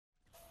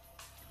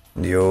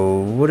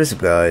Yo, what is up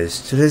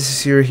guys? Today's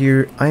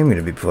here, I'm going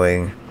to be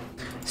playing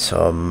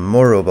some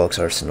more Roblox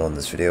Arsenal in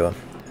this video.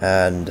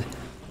 And in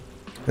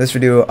this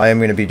video I am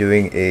going to be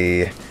doing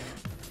a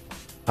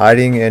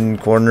hiding in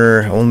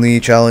corner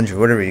only challenge,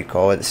 whatever you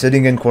call it.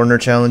 Sitting in corner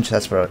challenge,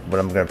 that's what I'm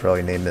going to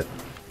probably name it.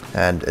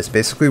 And it's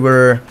basically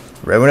where,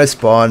 right when I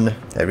spawn,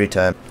 every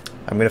time,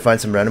 I'm going to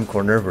find some random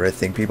corner where I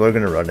think people are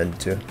going to run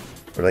into.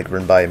 Or like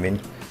run by, I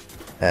mean.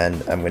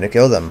 And I'm going to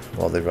kill them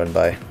while they run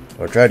by.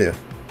 Or try to.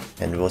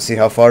 And we'll see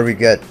how far we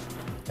get.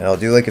 And I'll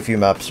do like a few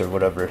maps or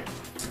whatever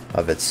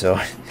of it. So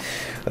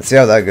let's see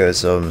how that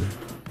goes. Hope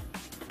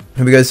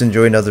you guys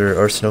enjoy another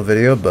Arsenal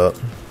video, but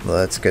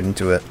let's get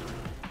into it.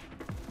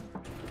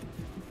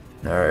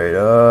 Alright,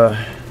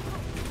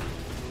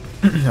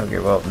 okay,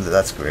 well,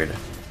 that's great.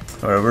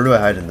 Alright, where do I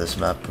hide in this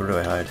map? Where do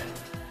I hide?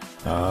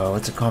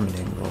 What's a common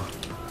angle?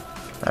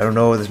 I don't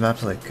know, this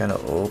map's like kind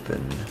of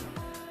open.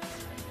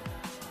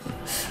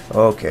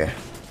 Okay.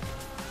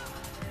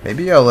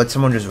 Maybe I'll let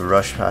someone just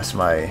rush past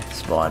my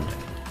spawn.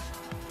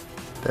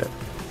 But,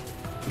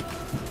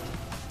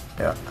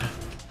 yeah.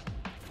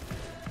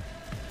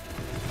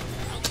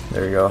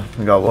 There we go.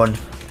 We got one.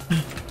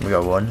 We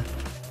got one.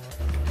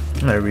 I'm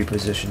gonna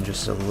reposition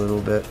just a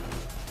little bit.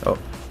 Oh.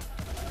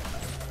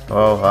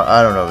 Oh,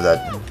 I don't know if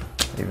that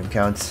even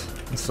counts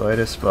the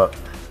slightest, but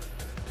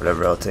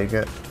whatever, I'll take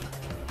it.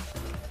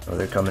 Oh,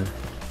 they're coming.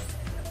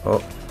 Oh.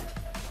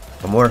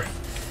 One more.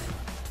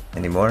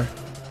 Any more?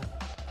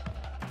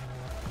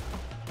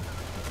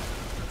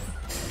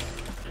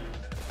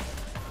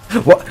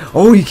 What?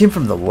 Oh, he came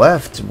from the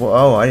left.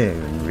 Whoa, I didn't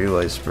even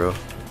realize, bro.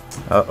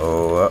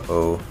 Uh-oh,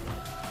 uh-oh.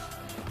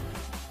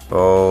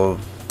 Oh,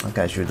 I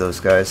can't shoot those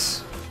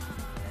guys.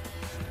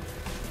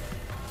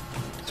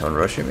 Someone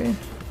rushing me?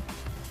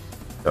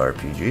 The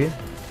RPG?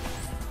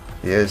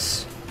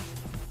 Yes.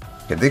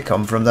 Can they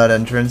come from that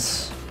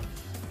entrance?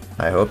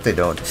 I hope they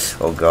don't.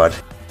 Oh god.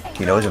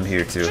 He knows I'm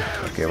here too.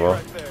 Okay, well,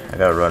 I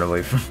gotta run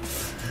away from...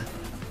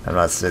 I'm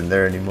not sitting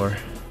there anymore.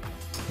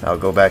 I'll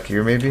go back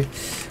here maybe?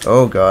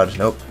 Oh god,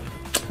 nope.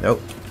 Nope.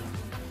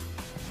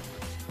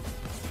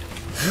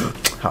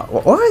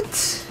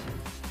 What?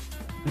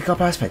 He got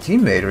past my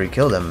teammate or he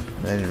killed him.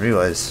 I didn't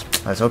realize.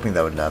 I was hoping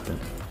that wouldn't happen.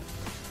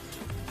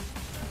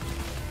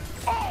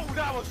 Oh,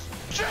 that was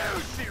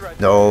juicy right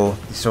there. No,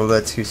 he so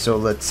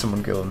let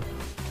someone kill him.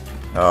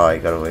 Oh, he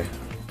got away.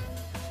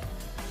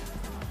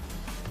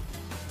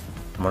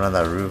 Someone on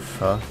that roof,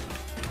 huh?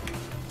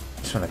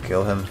 Just want to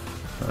kill him,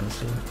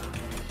 honestly.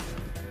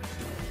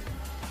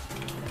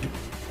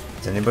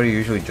 Does anybody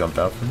usually jump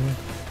out from here?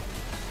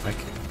 I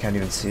can't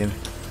even see him.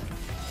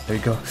 There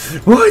you go.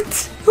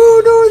 What?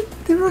 Oh no!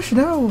 They rushed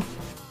now.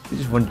 They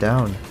just went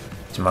down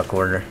to my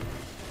corner.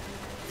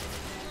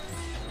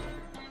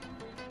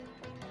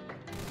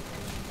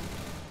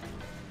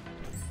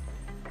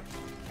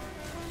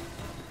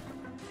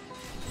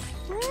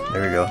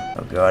 There we go.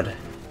 Oh god.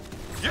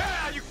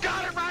 Yeah, you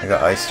got it right. I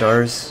got ice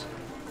stars.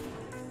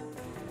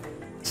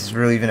 This is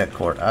really even a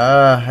court.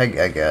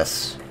 I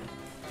guess.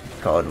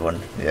 Call it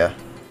one. Yeah.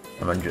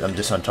 I'm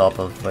just on top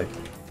of like.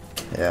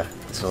 Yeah,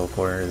 this little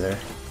corner there.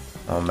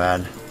 Oh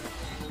man.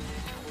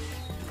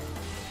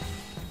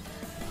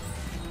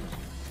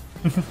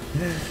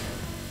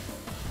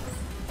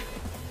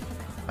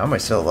 How am I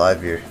still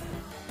alive here?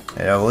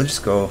 Yeah, we'll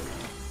just go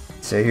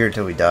stay here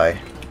until we die.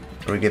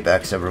 Or we get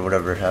back or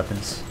whatever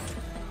happens.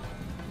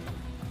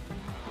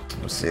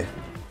 We'll see.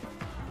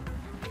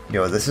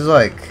 Yo, this is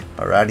like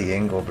a ratty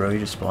angle, bro. You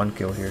just spawn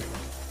kill here.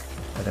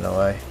 Not gonna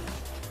lie.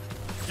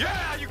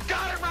 Yeah, you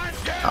got it right.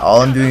 Yeah,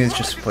 all I'm doing is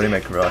just putting my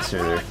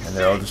crosshair there, and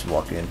they're all just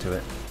walking into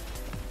it.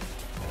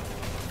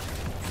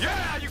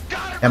 Yeah, you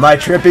got it. Am I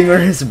tripping or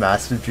is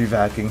MasterChief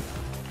hacking?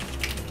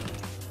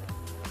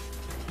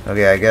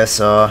 Okay, I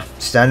guess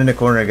stand in the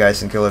corner,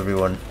 guys, and kill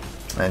everyone,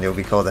 and you'll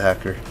be called a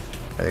hacker.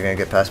 Are they gonna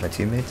get past my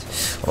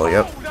teammates? Oh,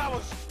 yep. Oh, that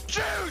was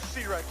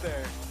juicy right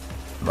there.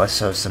 Must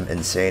have some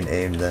insane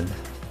aim then.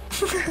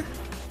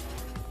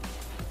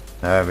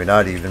 Nah, we're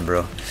not even,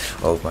 bro.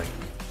 Oh my.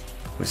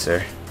 Who's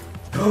there?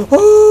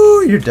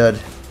 Oh, you're dead.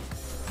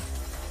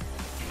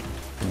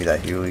 Give me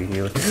that healy.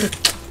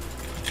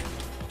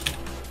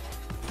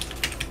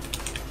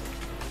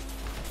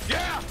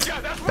 Yeah,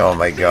 that's Oh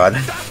my god.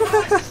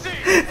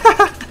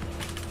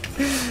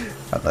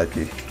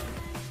 Unlucky.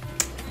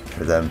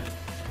 For them.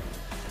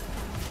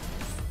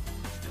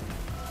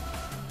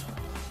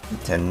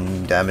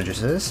 10 damage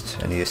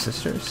assist. Any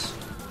assisters?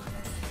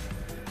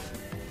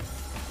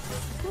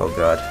 Oh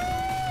god.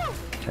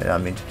 I did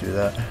not mean to do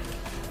that.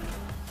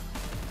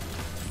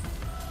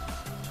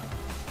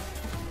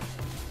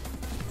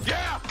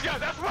 Yeah,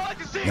 that's what I like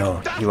to see.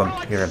 No, he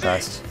won't hear him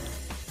past.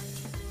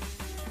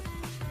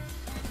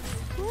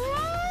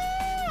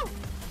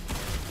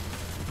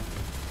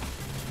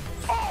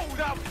 Oh,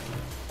 that.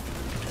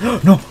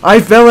 No, I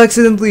fell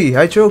accidentally.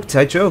 I choked.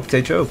 What?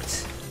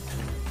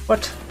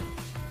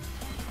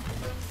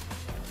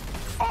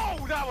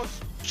 Oh, that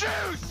was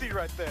juicy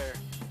right there.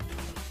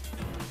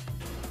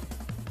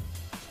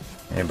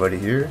 Anybody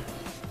here?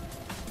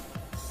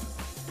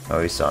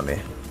 Oh, he saw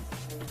me.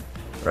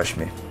 Rush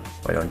me.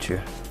 Why don't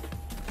you?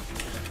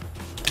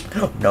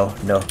 No,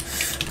 no.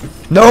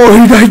 No,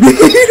 he died me!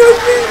 He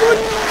died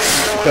me!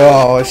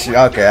 Oh shit,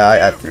 okay,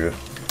 I threw.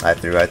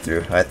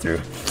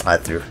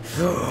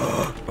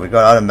 We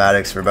got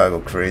automatics, we're about to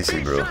go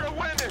crazy, bro.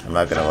 I'm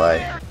not gonna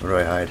lie. Where do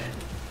I hide?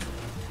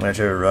 I'm gonna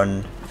try to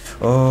run.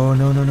 Oh,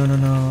 no, no, no, no,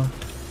 no.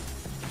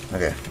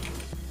 Okay.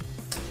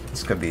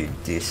 This could be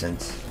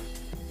decent.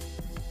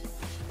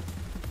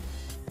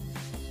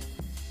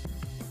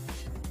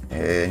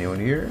 Hey, anyone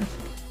here?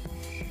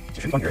 There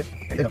should be one here.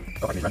 Hey, no.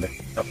 Oh, I need to run there.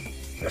 Oh,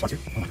 there's one too.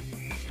 Oh my.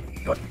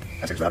 God,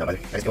 that's just random either.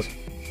 Nice kills.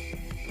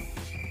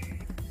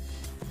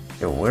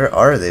 Yo, where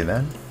are they,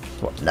 man?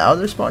 What, now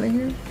they're spawning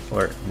here?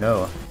 Or,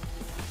 no.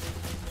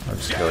 I'll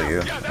just kill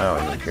you. I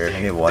don't even care.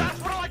 I need one.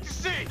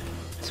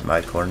 It's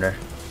my corner.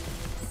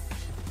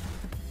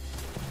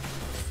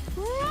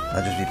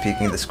 I'll just be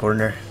peeking this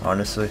corner,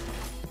 honestly.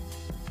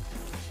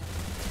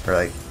 Or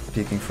like,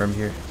 peeking from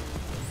here.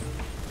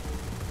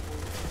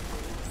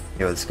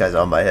 Yo, this guy's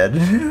on my head.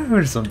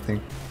 Or something.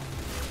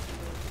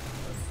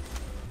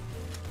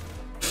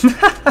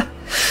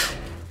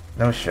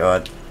 No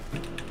shot.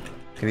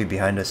 Could be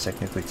behind us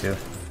technically too.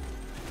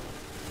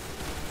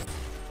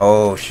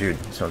 Oh shoot,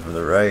 someone from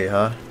the right,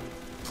 huh?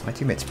 My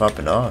teammate's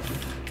popping off.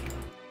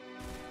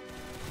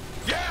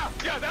 Yeah,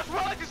 that's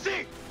what I like to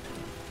see.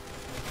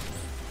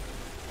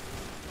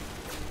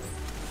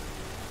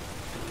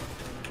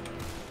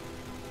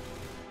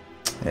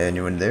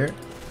 Anyone there?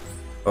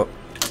 Oh,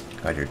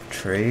 got your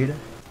trade.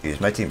 Jeez,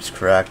 my team's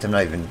cracked. I'm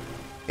not even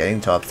getting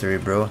top 3,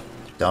 bro.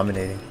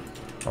 Dominating.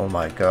 Oh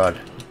my god.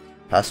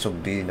 Pastel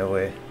B, no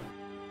way.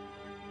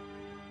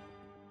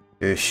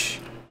 Ish.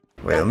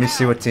 Wait, let me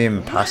see what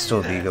team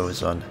Pastel B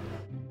goes on.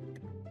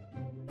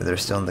 They're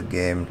still in the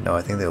game. No,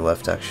 I think they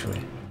left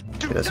actually.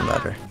 It doesn't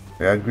matter.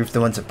 We gotta group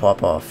the ones that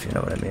pop off, you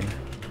know what I mean?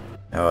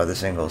 Oh,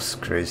 this angle's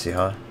crazy,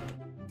 huh?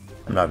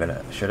 I'm not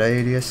gonna. Should I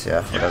ADS?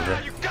 Yeah, whatever.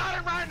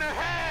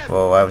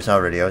 Whoa, I was not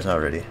ready.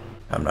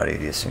 I'm not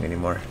ADSing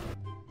anymore.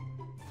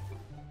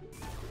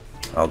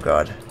 Oh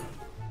god.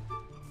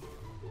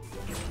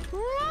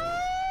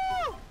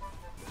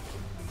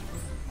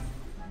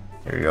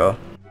 Here we go.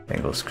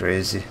 Angle's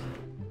crazy.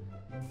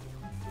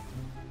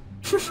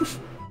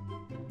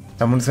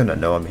 Someone's gonna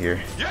know I'm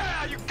here.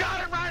 Yeah, you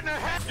got it right in the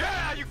head.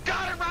 Yeah, you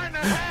got it right in the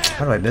head.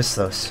 How do I miss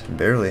those?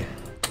 Barely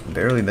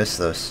miss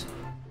those.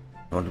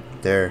 One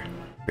there.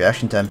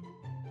 Reaction time.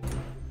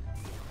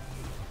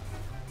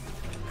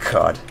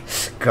 God,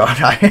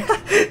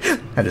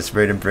 I just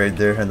sprayed and prayed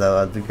there, and that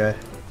other guy.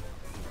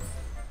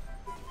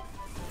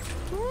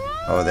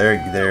 Oh,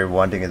 they're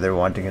wanting it. They're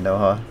wanting it now,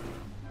 huh?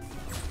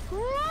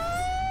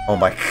 Oh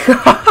my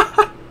god.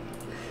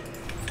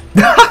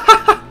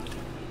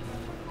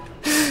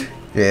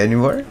 Yeah, any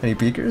more? Any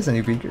peekers?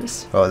 Any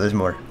peekers? Oh, there's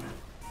more.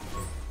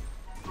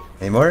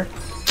 Any more?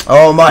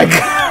 Oh my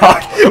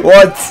god!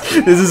 What?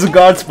 This is a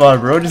god spot,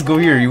 bro. Just go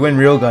here. You win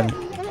Railgun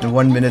in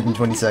 1 minute and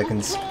 20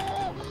 seconds.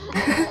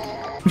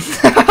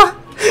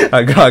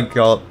 I got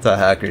called the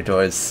hacker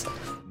twice.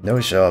 No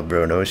shot,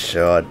 bro. No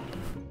shot.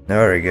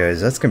 Alright guys,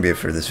 that's gonna be it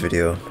for this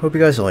video. Hope you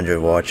guys all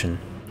enjoyed watching.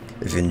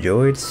 If you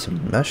enjoyed,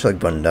 smash the like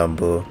button down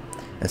below.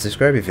 And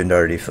subscribe if you haven't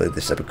already for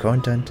this type of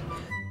content.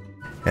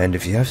 And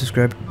if you have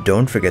subscribed,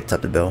 don't forget to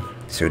tap the bell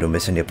so you don't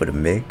miss any upload I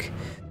make.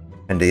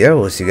 And yeah,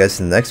 we'll see you guys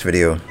in the next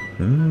video.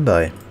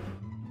 Bye.